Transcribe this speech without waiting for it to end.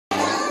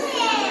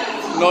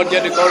Not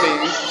yet recording.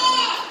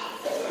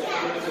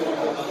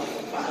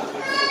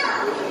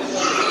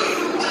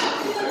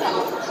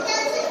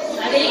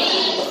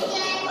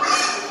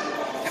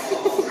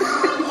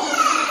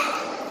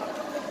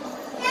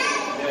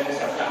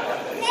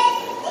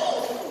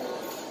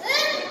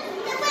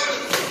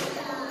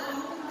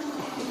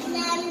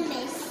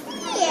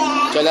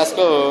 So let's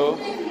go.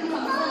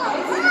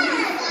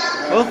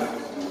 Oh.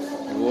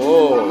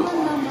 Whoa.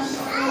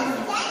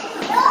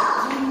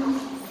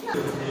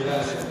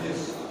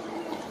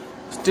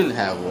 Still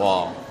have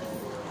wow.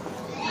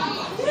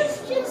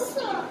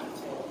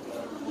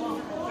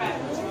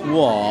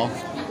 Wow.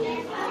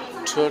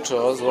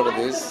 Turtles, what are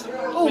these?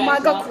 Oh my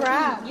god,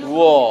 crab.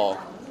 Wow.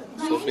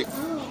 So big.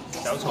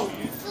 小丑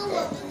鱼。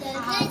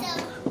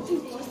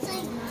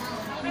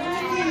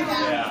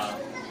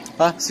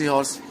 Ah,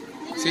 seahorse.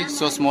 See,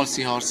 so small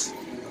seahorse.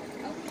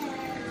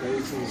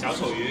 小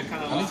丑鱼看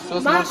到吗？ So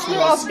small Master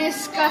of seahorse.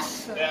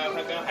 disgust. 对啊，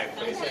它跟海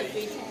葵是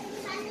一起。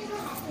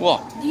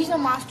 Wow. These are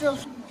master of.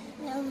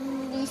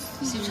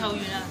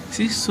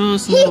 See, so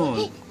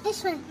small.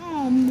 This one.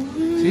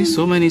 See,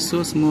 so many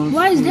so small.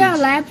 Why is there a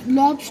fish.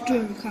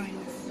 lobster kind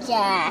of?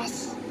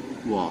 Yes.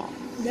 Wow.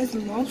 There's a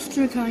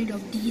lobster kind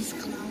of these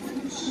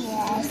clowns.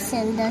 Yes,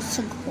 and that's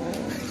cool.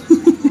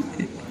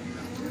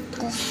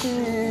 That's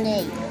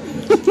great.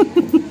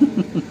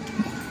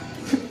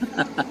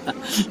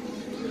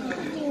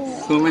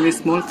 So many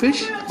small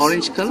fish,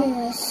 orange color.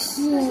 Yes.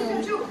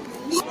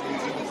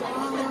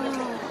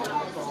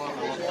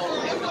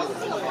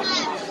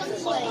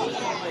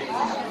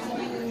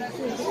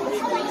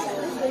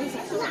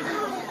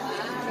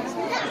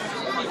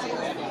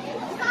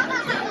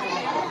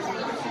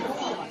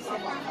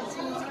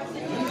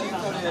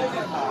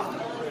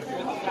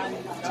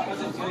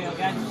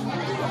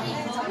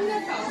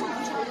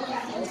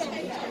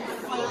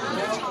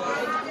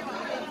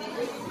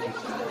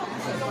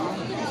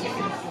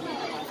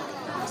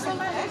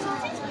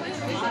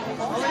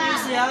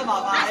 Dạ,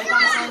 爸爸你翻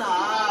身啊，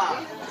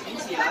请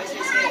起来，谢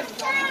谢。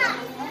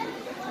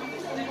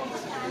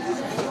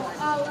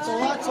走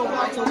啊，走吧，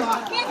走吧。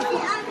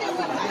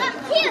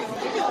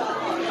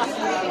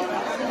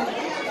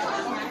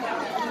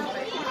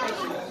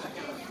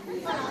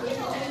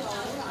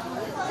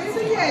谁是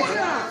眼镜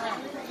啊？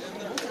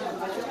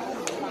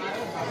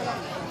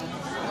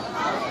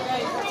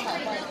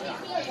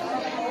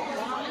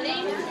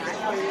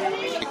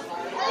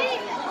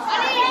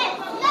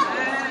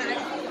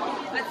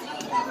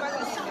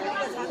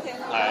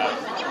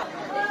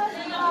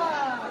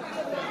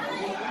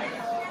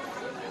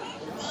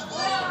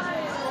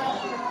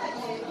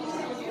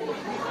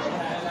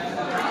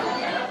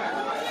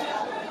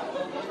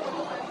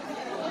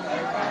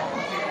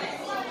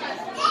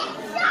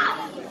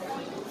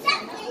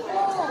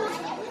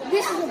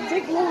 This is a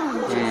big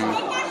one.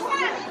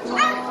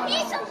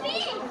 He's so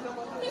big.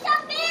 He's so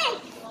big.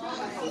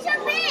 He's so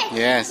big.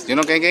 Yes, you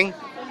know Gang Gang?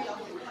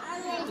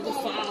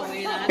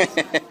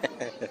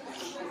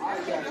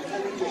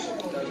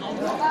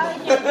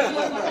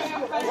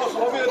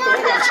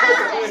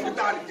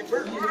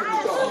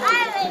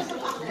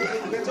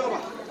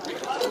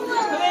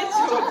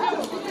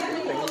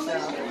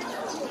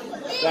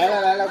 来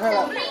了来了，快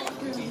了。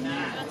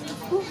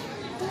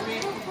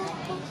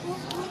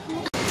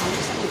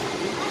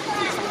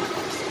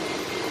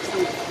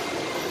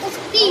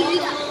地狱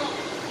的。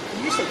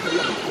鱼是可以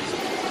很好吃。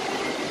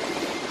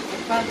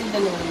发进的那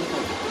个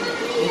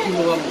没听过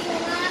吗？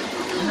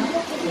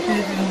我听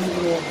听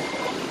过。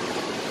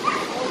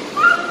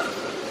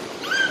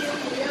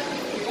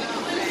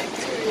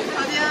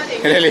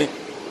 Really?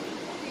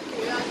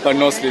 But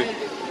no sleep.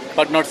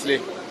 But not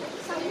sleep.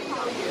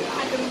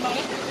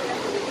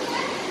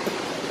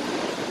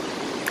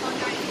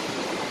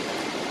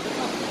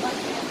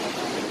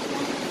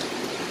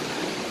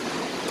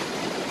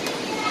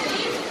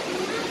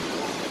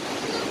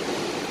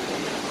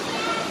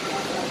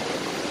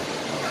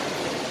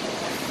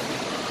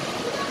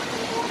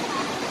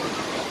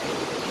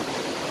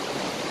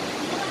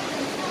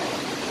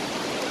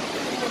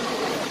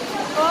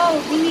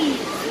 Oh, these.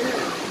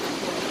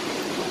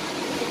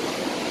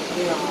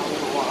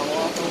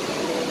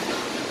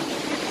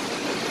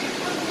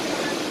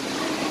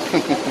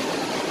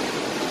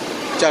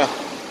 加油！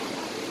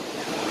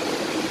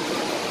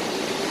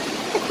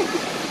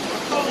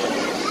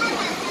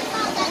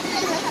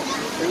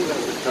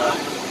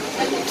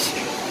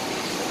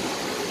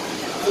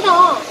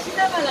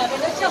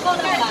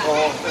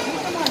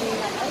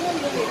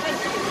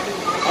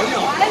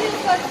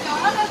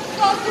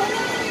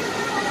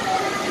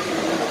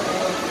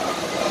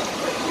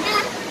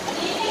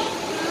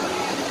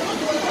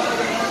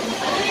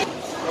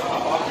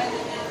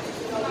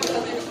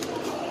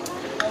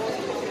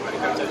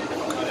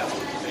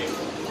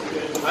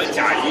还有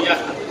甲鱼呀。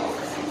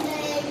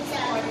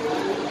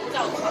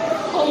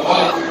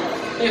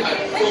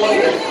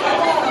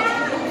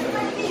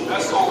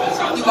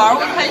你玩过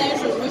开心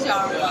水族箱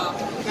吗？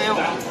没有。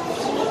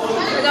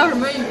这叫什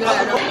么鱼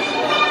来着？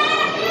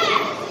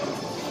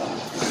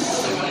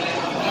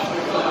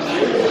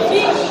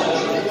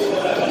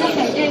那海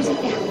带是假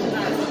的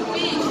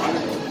吧？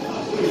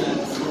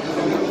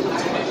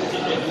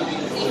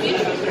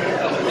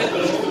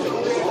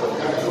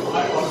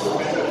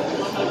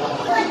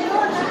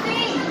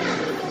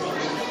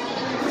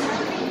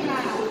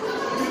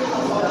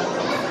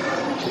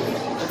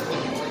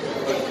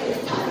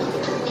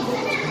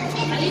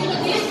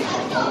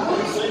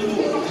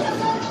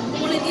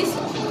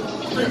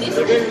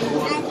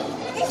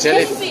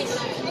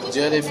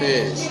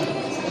 Jellyfish.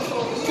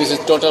 This is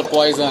total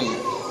poison.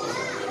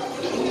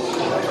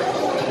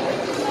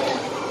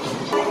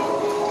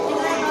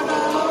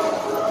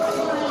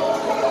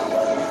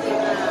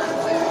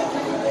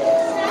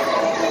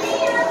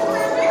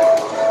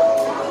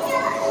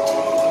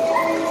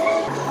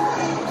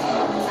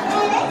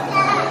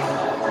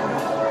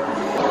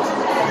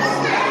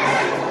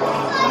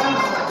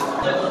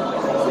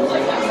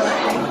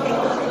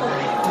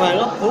 Mày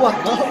nó hú à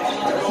nó.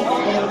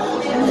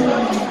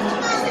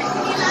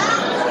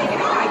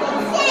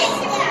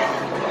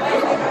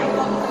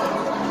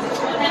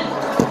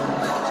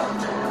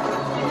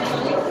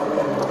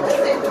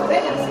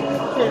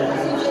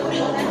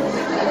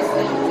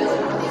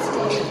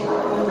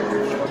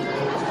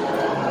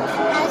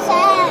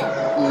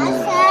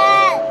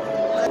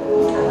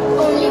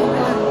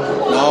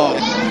 No.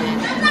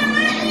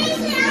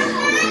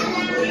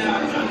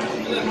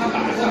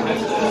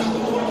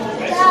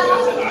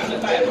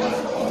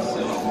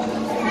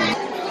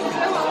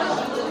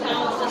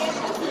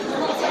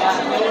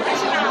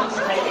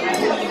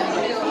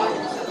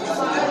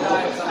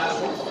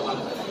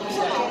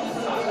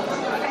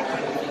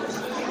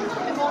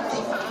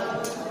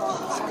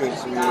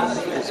 Excuse me,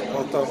 it's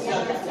bottom.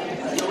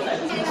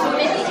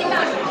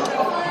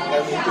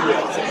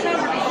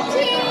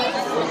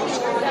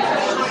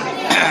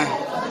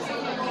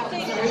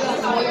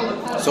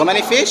 So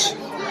many fish?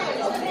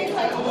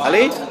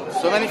 Ali?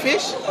 So many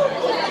fish?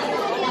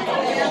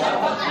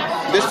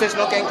 This fish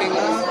no king na?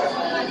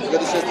 Because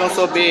this fish not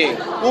so big.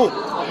 Oh,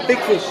 big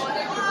fish.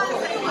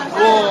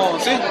 Whoa,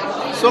 see?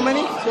 So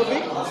many? So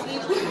big?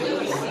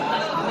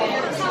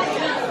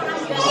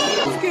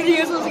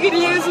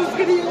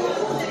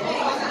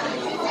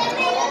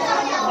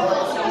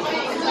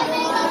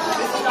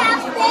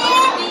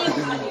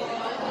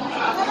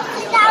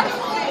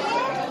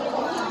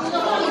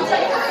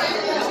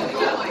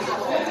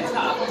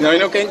 Now you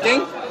know king?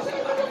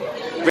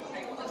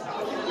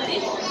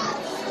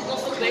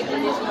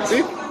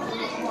 See?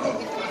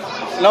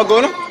 Now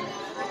go, no?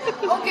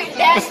 Okay,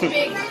 that's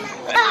big.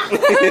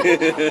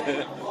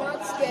 Not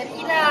scary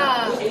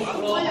enough.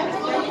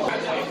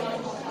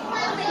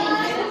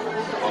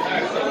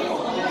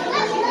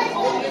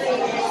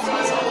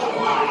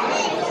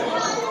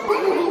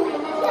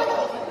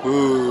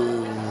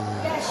 Ooh.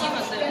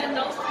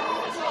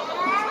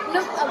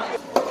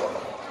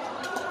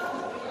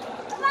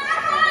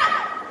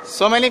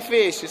 So many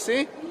fish, you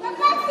see?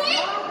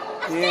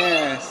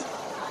 Yes.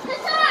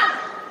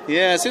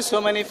 Yes, see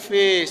so many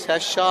fish, a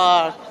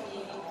shark.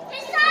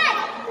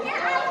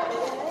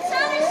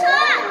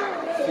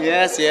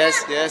 Yes,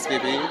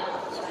 baby.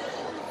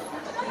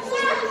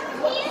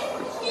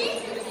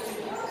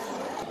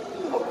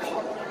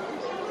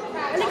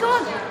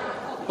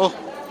 Oh.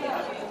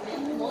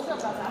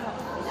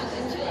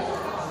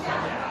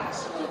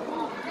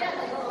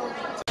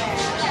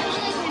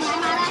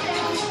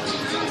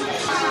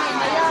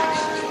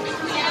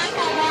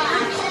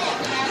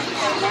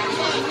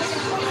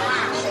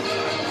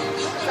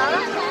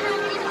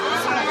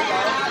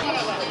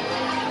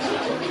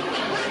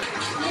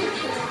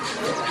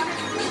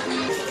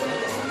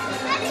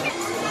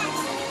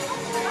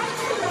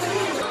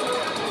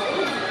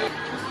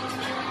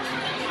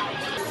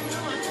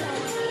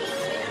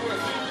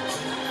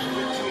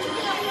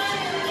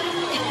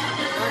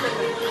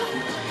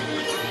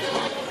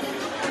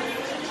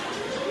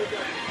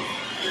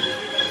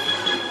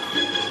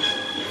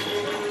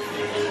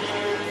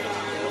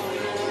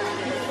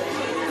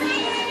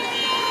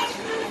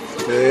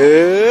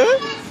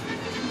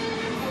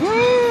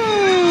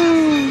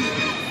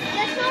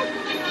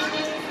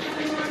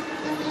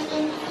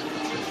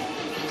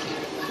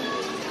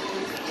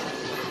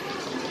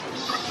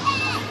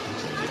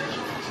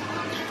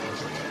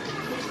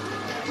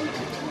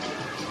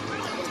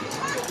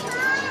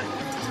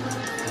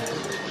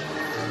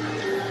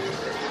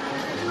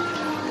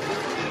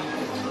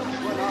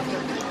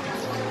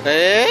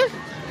 Eh?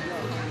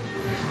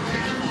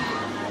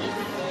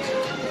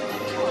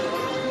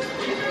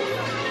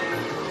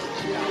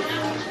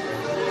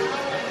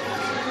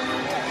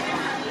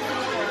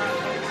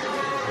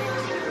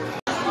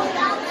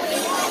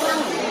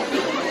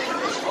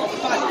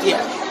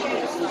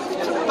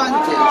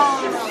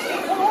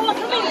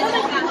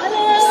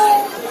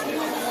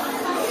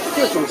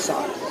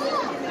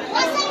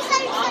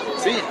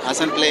 See,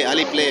 Hassan play,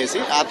 Ali play, see,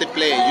 Ate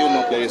play, you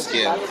no play, you're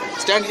scared.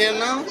 Stand here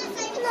now.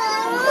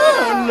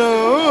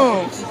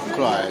 No.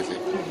 Cry, see.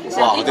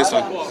 Wow, this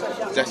one.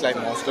 Just like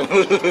monster.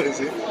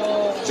 See?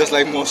 Just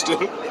like monster.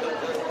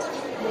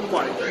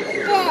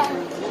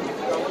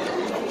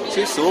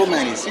 See, so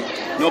many, see.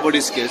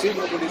 Nobody's scared, see.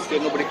 Nobody's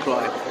scared, nobody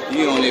cry.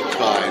 You only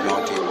cry,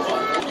 naughty boy.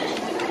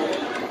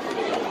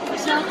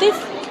 Satif.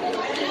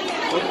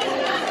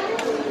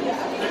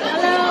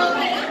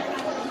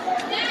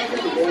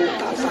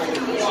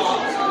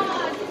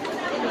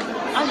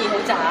阿年好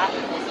渣，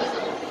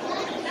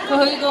佢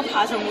去個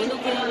爬蟲館都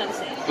驚啦成。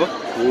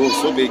Oh,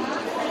 so big.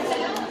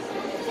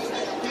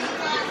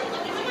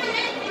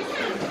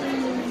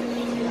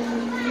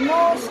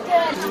 No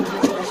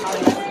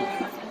scared.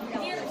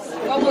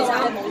 高木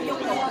茶。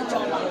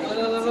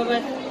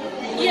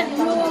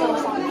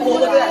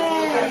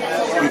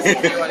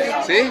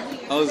See?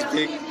 How's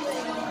big?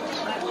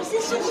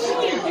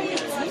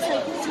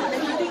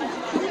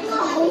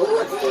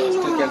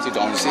 Still can see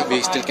down. See,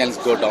 we still can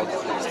go down.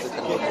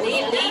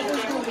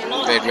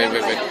 Wait.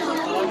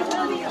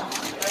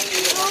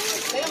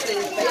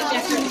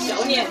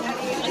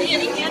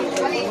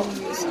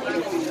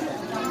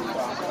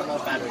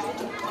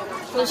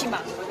 高興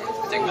吧？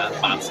整眼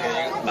白色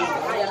白。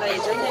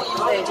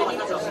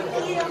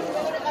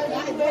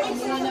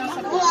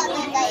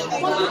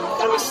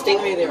There is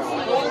stingray there.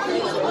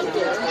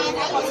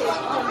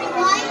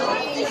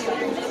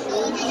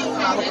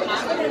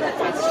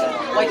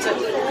 White tip.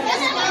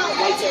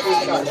 White tip is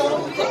charged.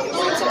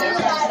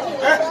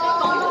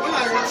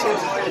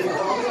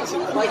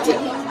 White tip.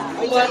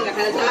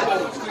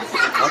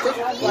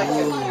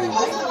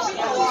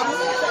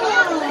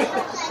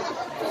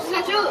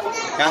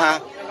 Haha.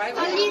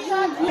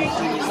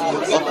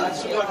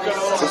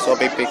 This is so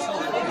big.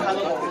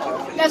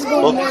 Let's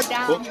go more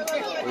down.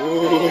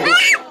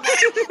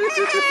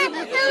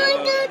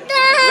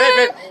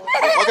 Wait.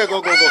 Okay,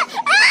 go.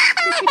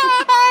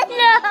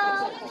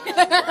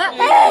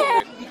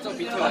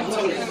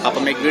 Papa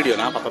make video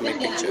now. Papa make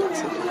picture.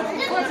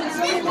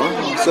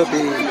 Oh, so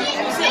big.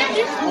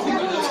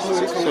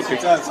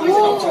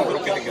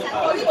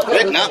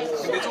 Wait, now.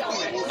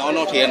 No,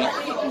 not here. No.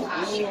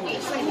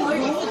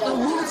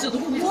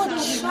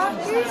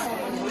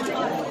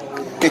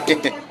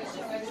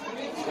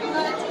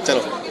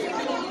 Chalo.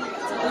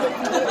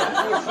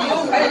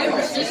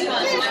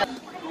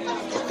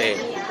 Okay.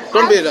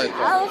 Don't be like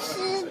that.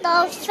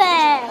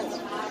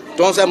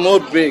 Don't say more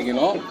big, you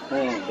know.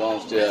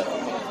 Downstairs.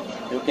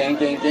 You can.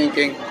 Go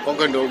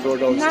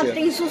downstairs.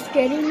 Nothing so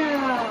scary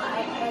now.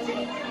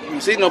 You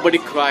see, nobody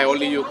cry.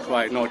 Only you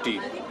cry. Naughty.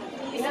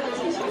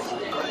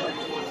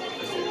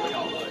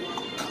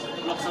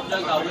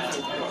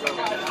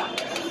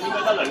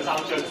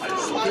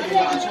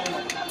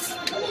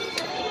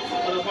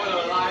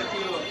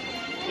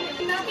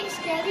 Nothing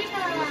scary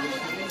now.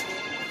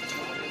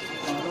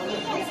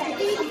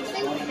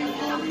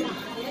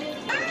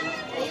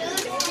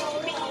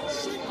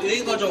呢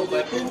個就唔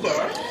係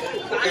Boomer。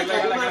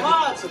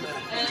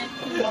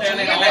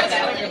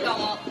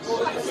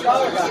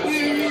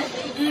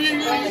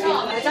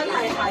真係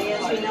啊，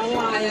全有壞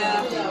啊，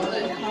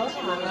好慘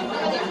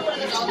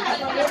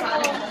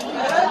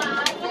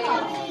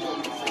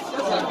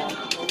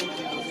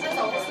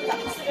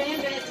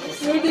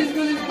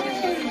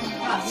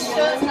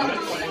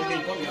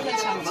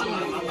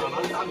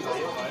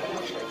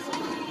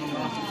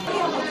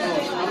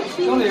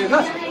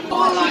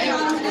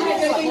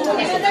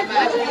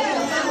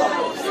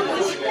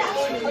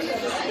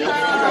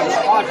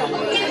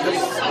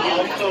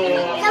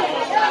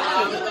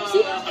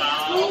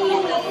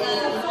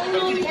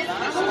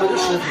嗰啲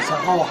樹其實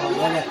好行嘅，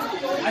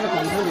喺個洞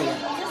區嚟嘅。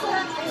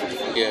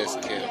Yes,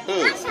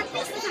 careful.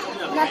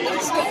 Nothing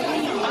scary.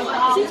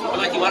 係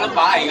咪電話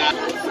number 嚟㗎？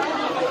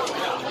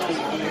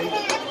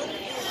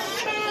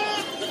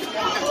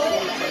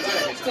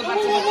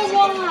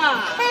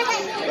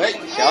喂，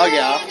瞧一瞧。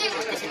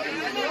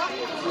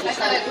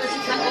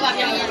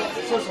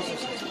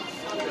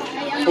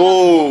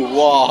Oh,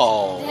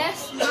 wow.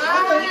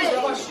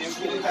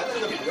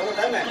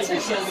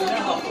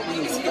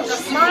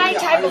 My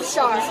type of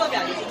shark.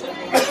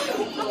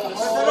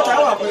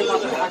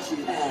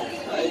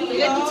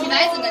 起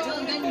來整個就是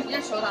跟人家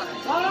說的。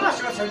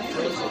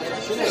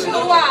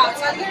哇，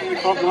咱這是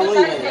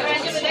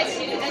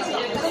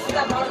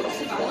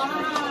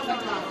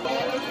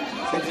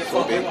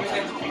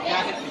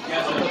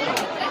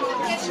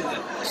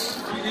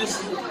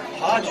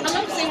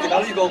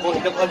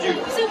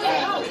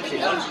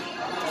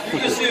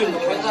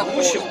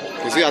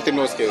You see, Atim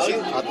knows scared. See,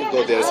 Atim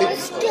go there. See.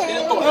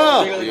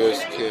 Ah, you're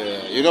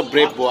scared. You know,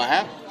 brave boy,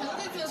 huh?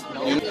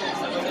 You know?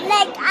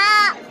 Leg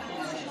up.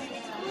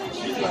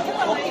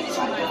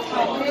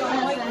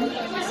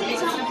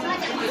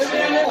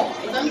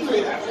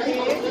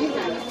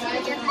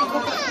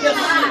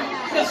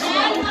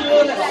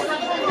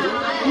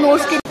 No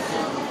scary.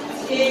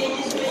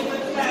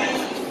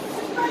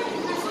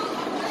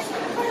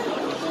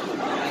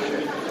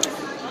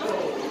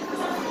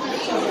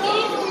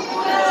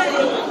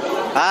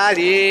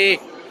 Ali.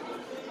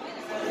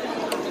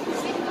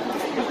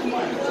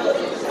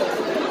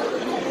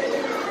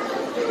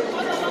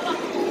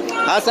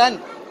 Hassan.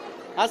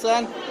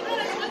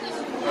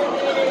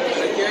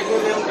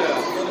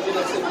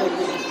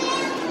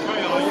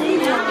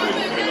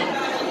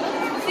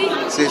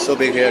 See, so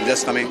big here,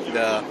 just coming. See,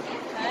 there.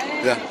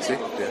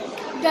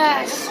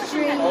 That's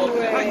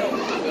stingray.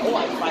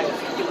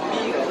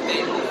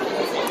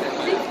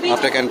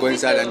 After I can go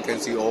inside and can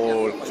see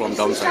all from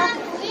downside.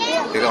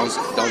 The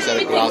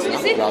downside glass,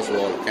 no? Glass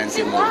wall, can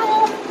see more.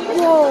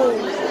 Whoa.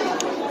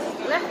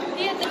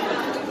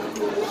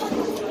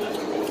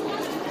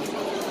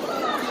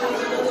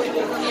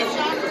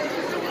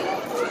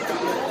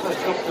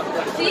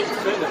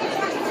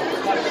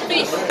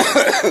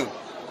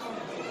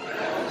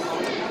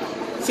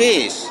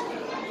 Starfish.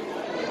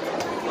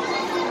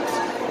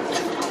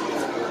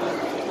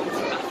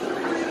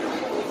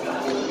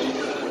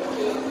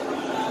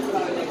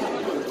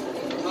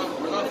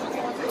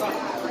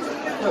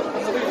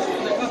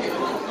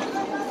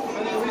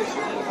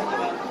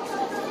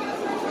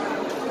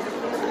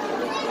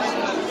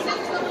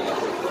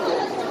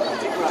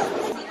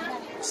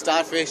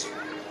 Starfish.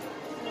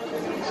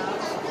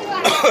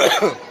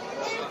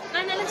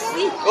 Nana, let's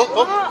see.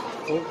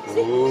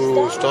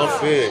 Oh,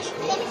 starfish.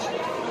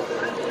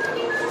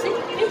 See,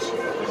 fish.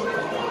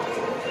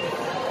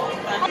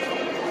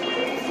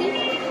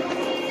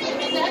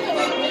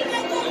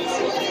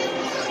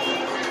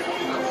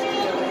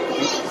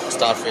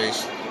 Starfish.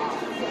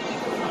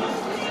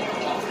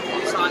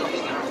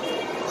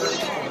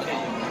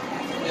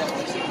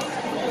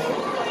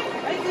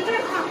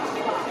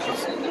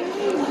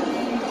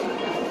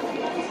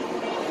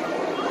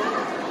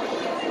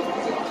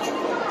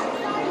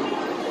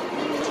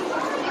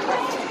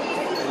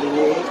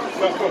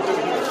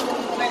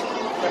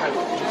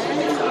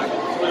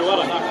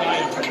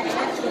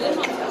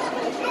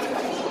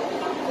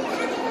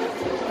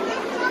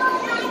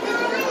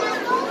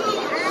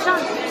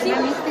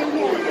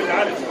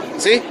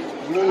 See?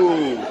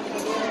 Ooh.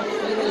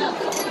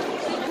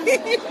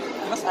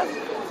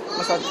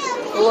 Massage.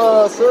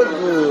 Wow, so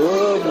good.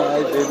 Oh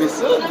my baby,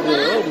 so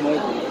good. Oh my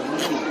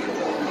baby.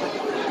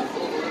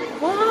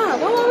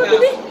 Wow,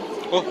 baby.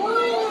 Oh.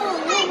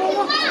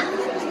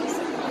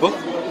 Oh.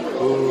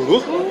 Oh.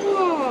 Oh.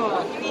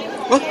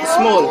 Oh.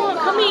 Small.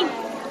 Coming.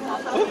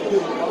 Oh.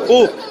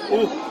 Oh.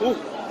 Oh.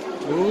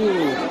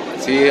 Oh.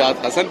 See at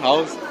Hassan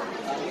house.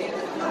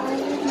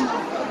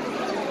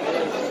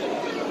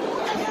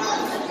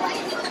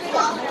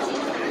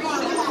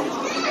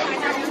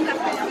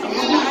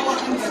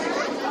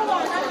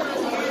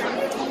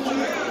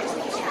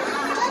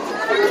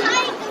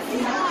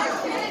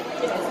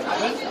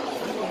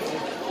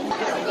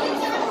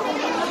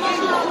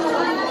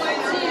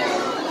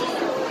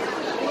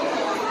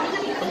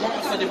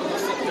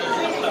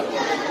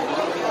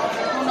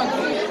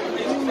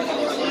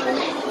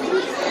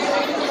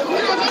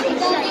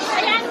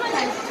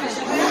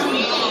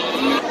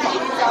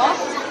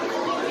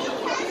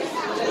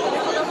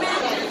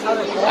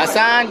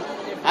 Hassan.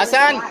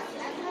 Hassan.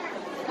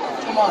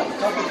 Come on,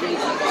 don't be busy.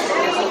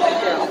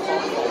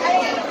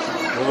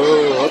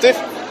 Oh, Atif.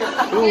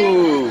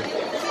 Ooh.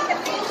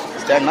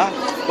 Stand now.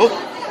 Oh.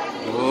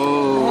 Oh.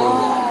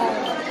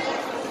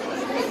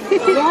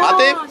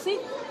 Atif. See?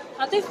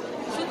 Atif,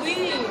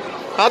 sweet.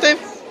 Atif.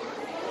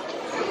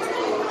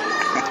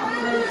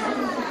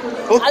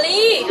 Oh.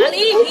 Ali,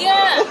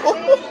 here.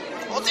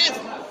 Atif.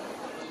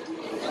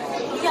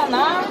 Here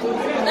now.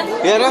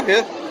 Here, na,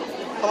 here.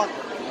 Come on.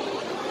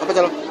 Apa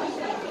chalo?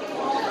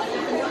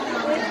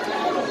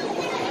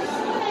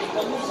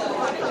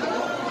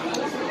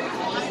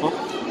 Oh.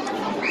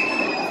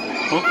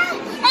 Oh.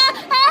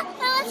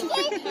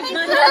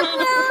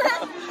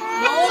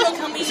 No,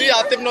 coming. See,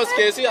 Atif no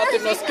scared. See,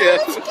 Atif no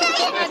scared.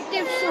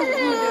 Atif so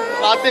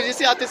good. Atif, you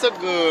see, Atif so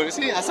good.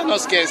 See, Hassan no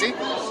scared. See,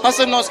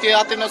 Hassan no scared.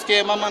 Atif no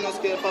scared. Mama no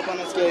scared. Papa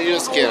no scared. You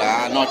scared?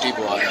 Ah, naughty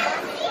boy.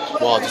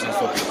 Wow, this is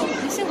so beautiful.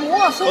 See,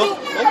 wow, so Oh,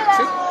 big.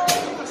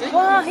 oh, see.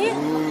 Wow, here.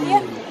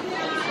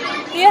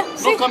 Here, No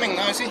see. coming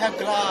now. See, have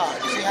glass.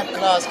 You see, have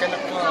glass. Kind of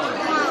glass.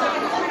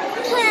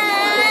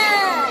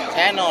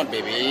 Cannot,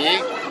 baby.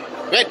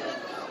 Wait.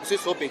 See,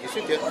 so big. You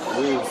see here.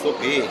 Oh, so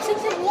big. See,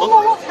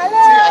 Oh. look, hello.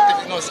 See, Atif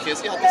is not scared.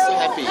 See, Atif is so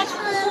happy.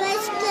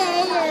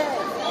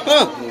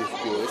 Huh? No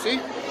scared. See,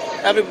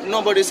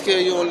 nobody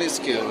scared. You only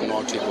scared,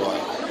 naughty boy.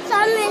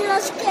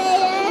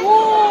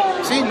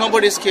 Whoa. See,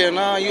 nobody scared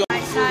now. You.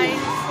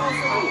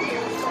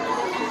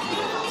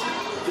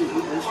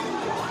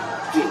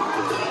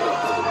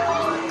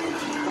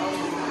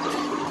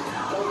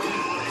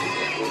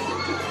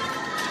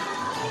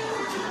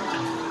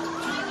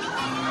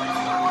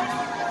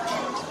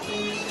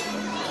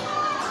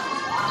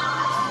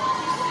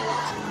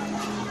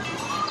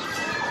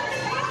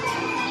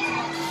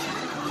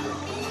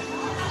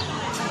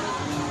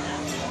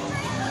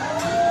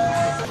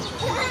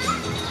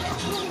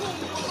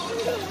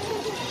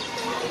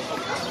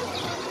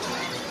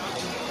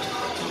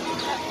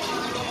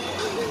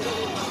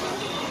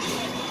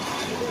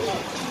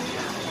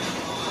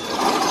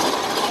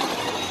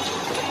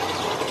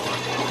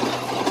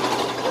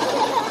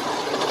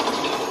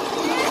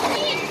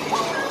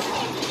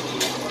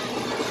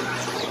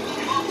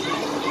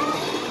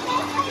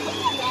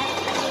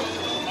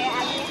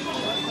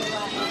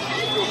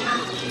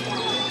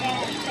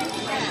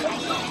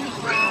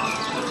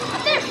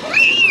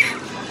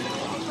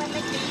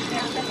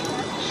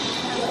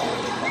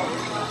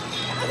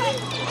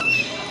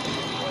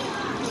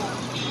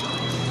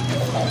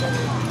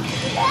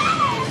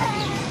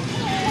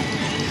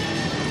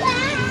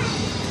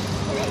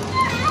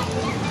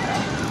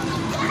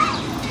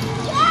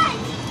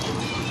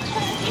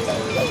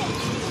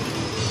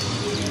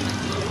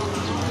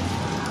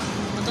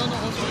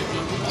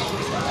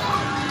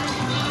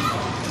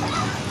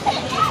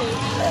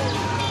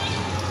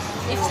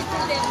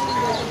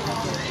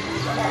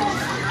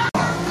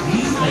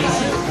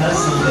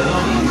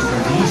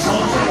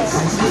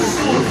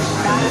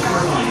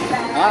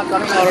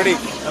 Coming already.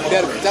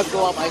 There, just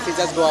go up. I see,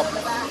 just go up.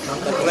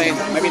 The train,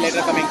 maybe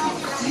later coming.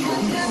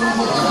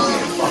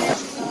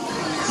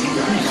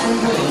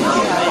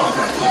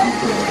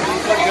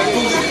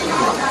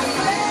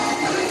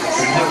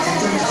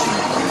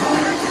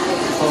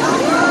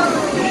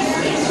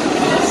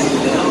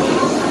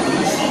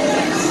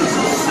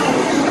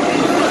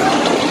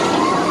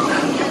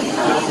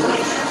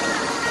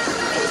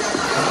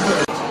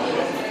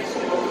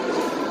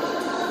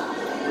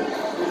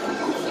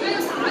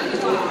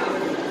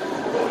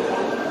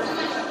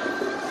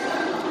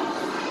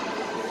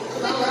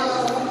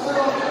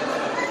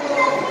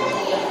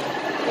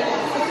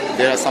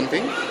 There is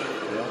something.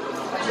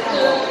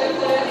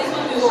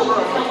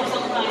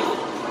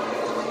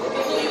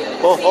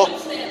 Oh,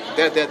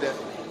 there.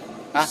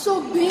 Huh?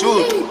 So big.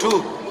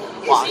 Two.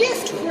 One, Is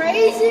this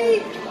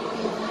crazy?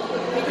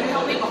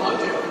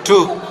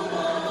 two. Wow!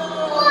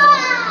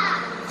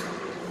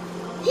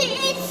 He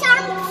is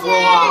something.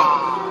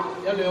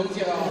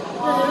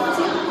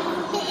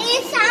 He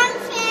is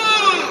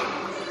something.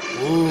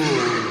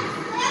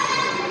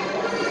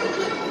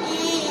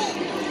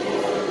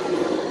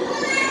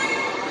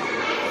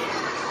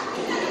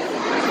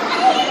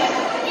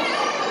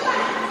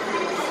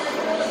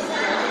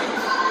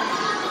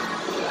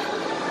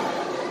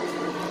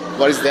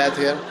 What is that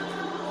here?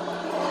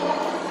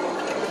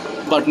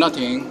 But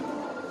nothing.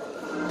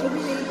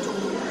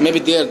 Maybe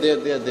there.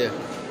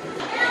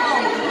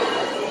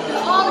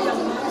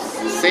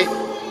 See?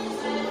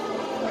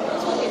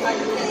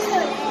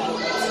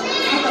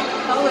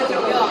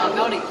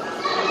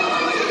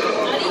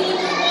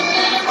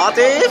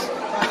 Atif?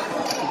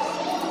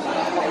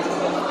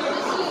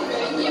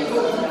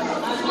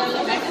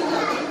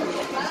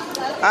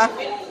 Huh?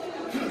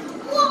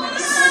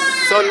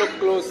 So look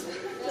close.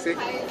 See?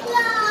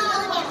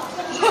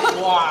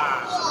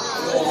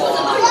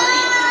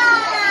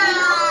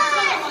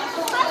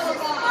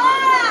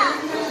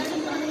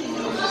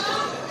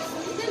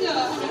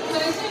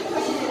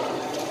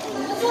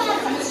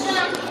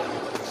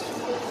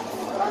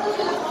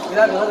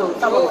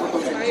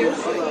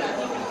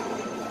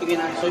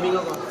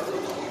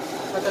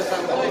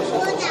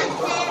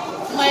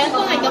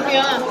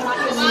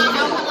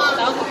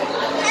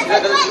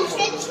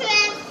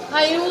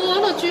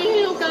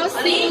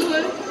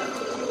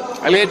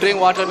 Ali, drink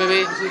water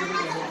maybe.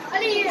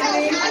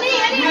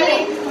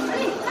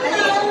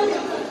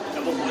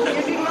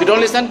 You don't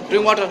listen?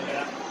 Drink water.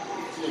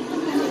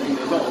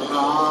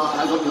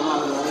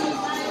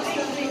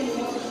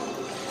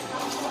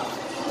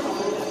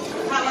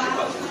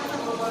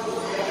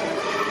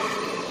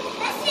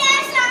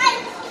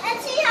 And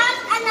she has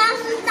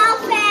another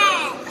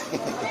dolphin.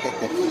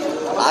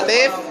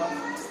 Atif?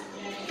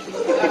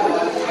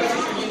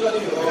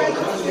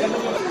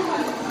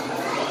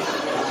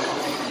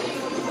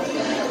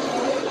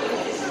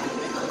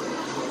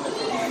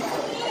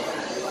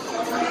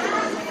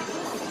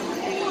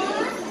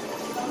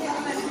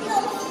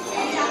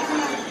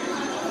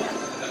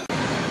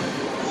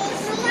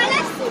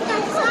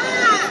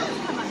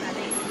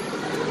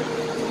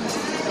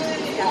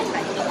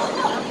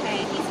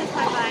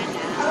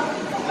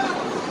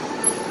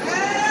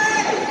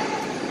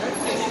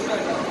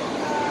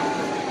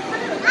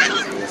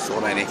 So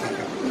many.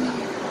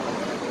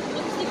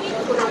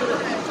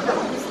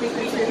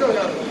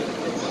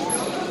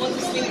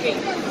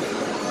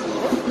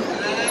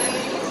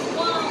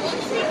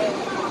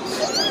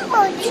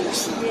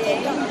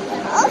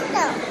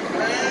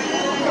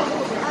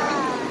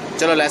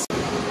 Chalo, let's.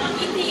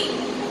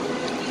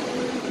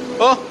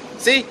 Oh,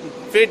 see,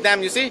 feed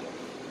them. You see,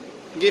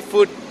 give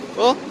food.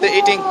 Oh, they're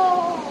eating.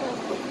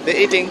 They're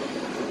eating.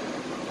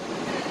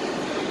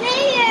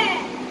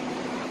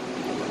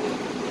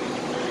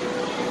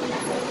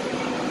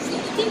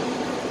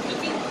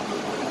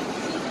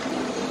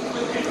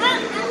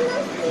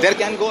 There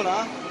can go,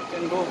 na?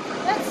 Can go.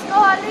 Let's go,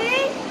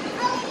 Ali.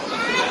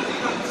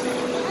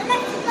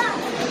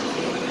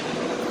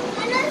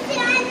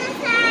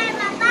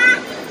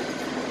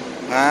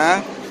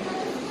 Huh?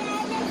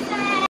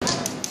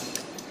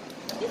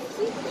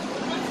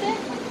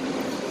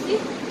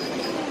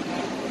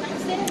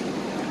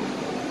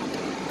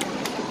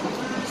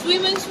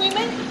 Swimming.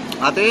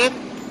 Atif?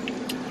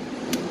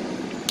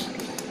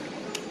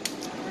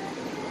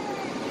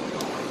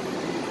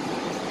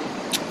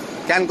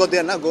 Can go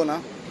there, na? Go, na?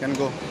 Can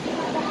go.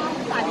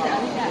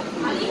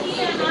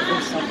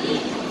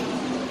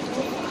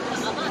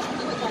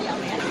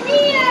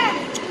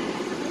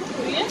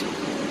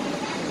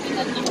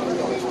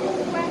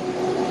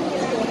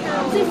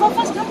 See,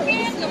 Fofa's coming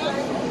in.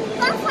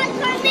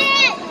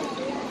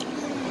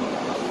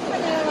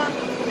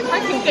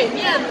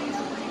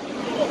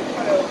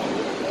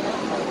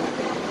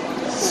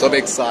 So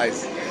big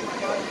size.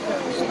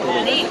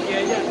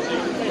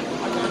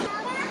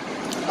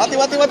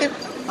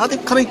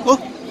 Atif, coming. Oh,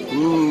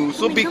 ooh,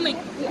 so big.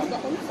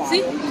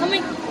 See,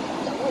 coming.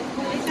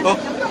 Oh.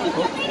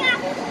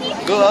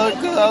 Go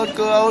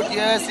out.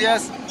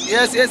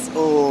 Yes.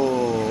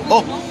 Oh.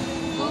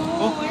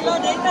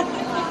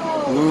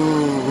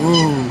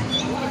 Ooh.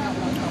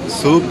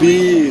 So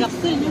big.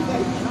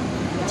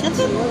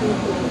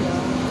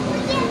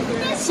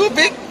 So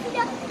big.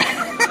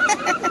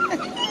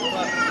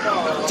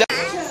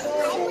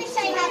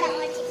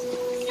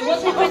 You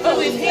want to put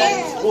with here?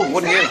 Oh,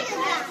 one here.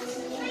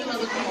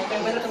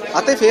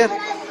 Atif here.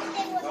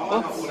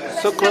 Oh,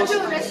 so close.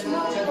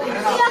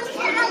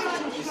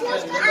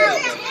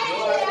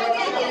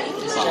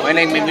 When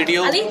I make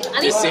video, Ali,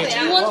 you see.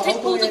 you want to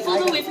take photo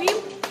with him?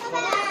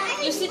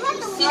 You sit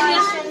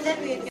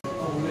here.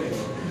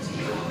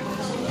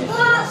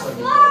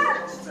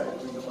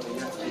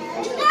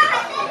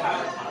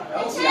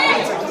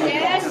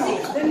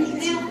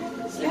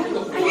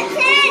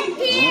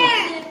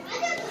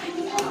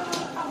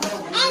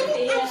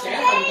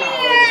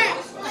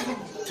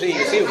 Three,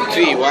 you see?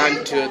 Three,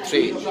 1, 2,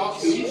 3.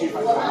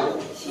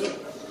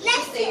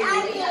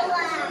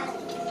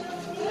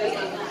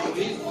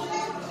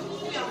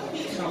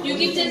 You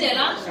give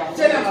Jella.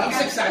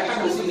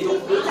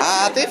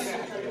 Atif.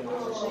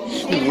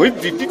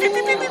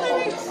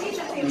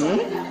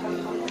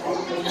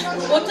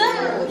 Water?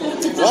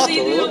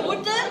 Water?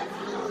 Water?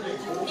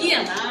 Iya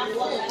lah.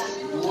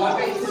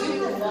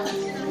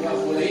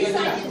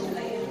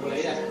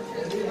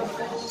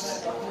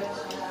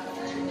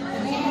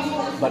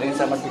 But in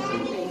summer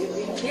different.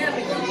 Yeah,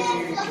 because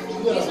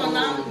this one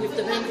now with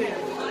the pancreas.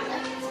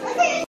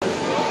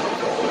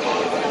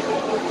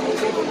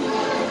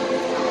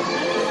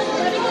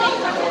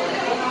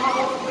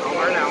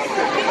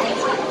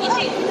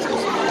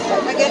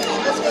 Again,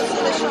 let's go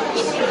see the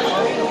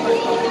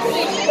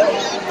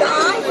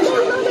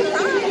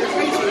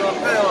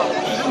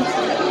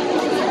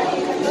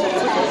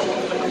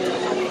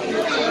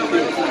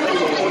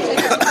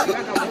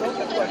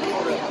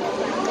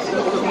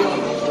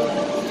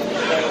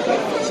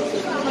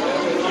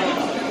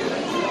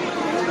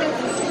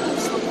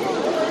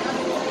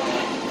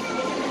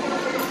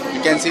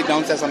You can see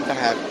downstairs something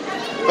happen.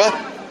 Well,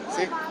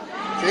 see?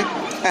 See?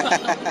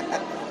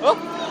 Oh!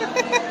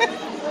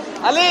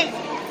 Ali!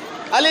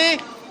 Ali!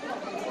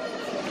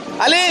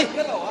 Ali!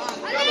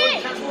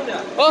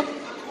 Oh!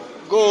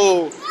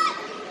 Go!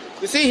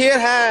 You see here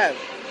have.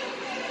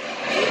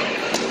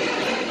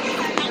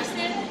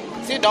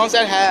 See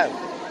downstairs have.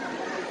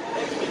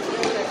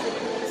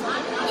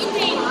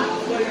 Eating.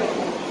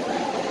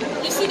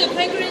 You see the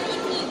pancreas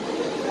eating.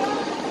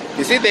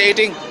 You see they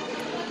eating.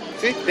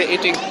 See they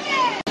eating.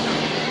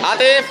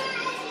 Atif!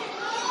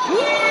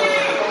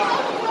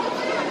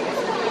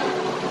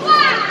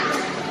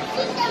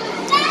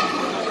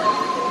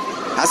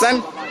 Hassan,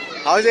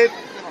 how is it?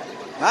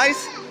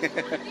 Nice?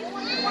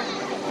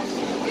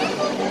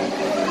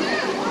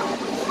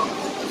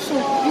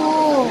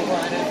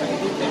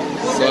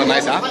 So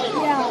nice, huh?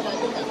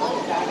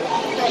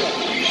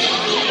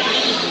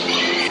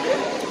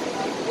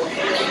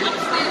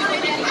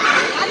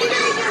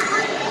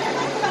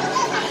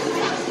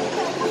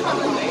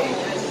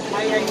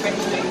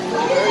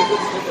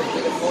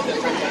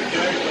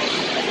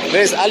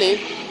 Where's Ali?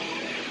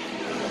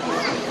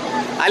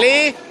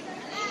 Ali?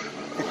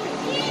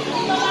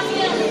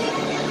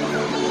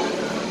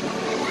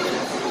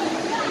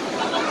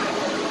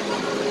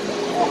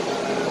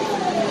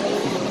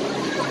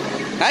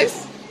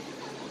 Nice.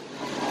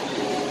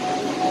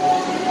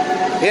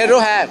 Here do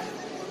have.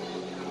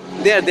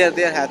 There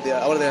have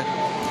there over there.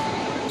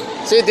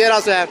 See there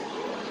also have.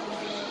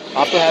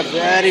 Have to have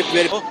very.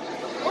 Oh.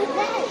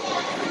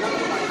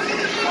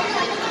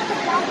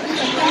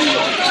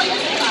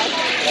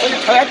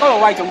 佢喺嗰度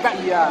喂仲得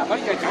意啊！嗰啲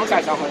就走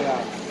晒上去啊！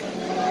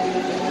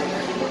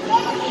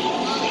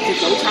食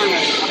早餐啊！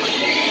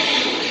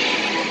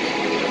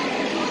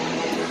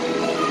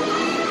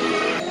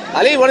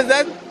 Ali, what is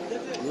that?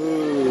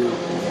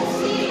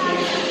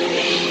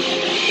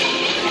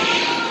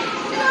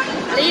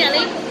 Ali,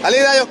 Ali. Ali,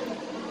 tayo.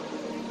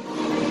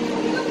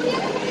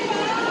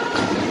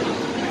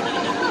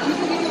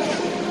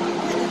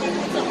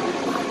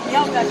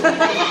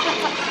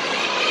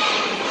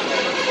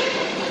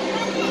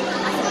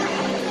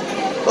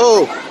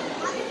 Oh,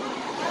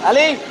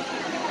 Ali.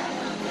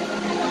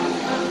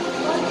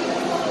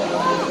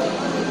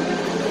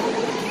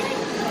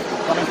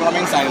 Coming from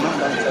inside, no?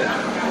 Downside.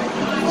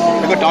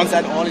 Because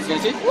downside all is, you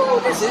see?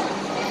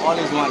 All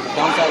is one.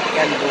 Downside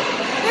can go.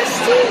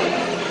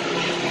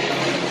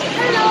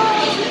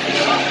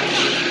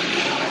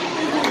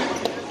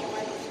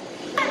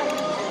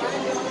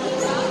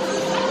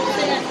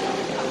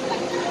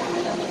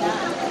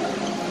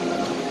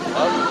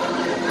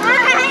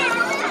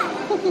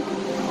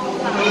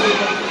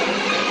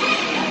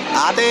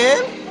 Atif.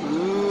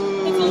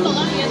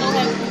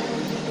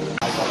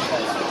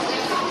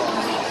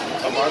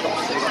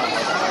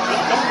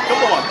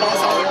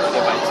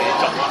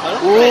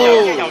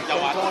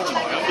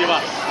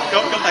咁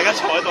大家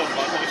坐喺度唔係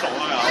好熟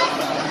啊又。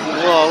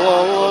哇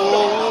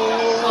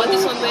！Oh,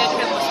 this one where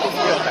camera is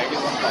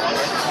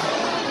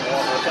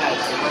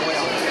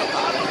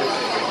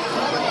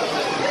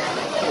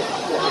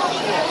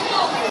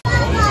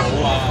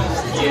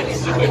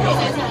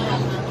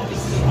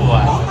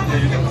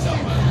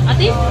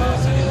Atif?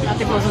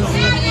 Atif langsung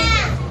sini.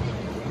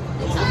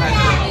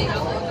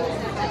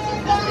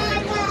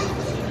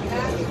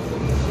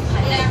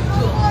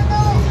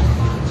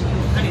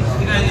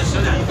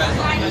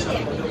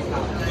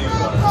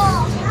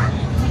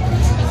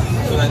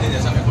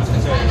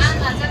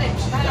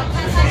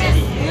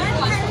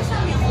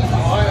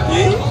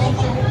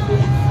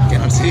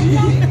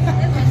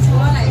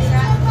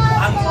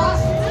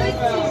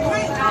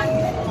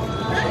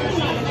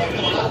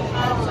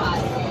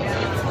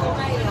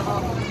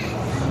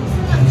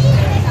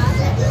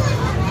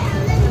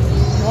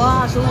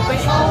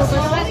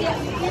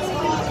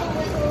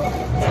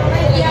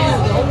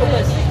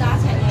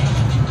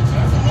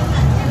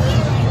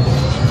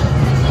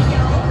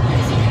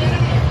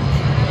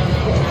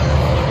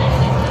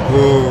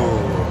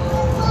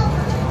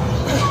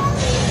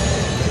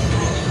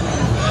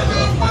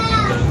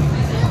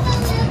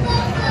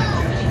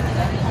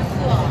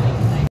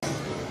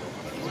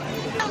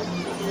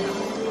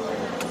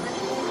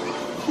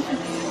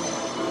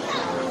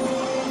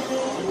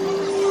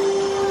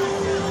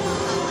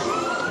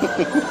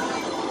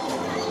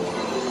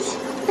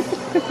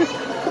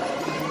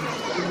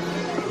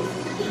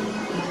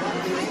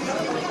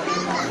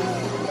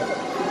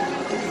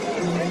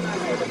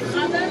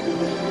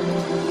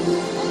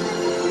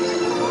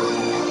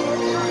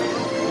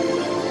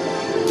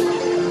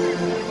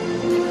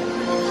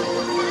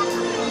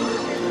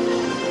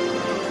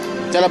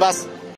 चलो बस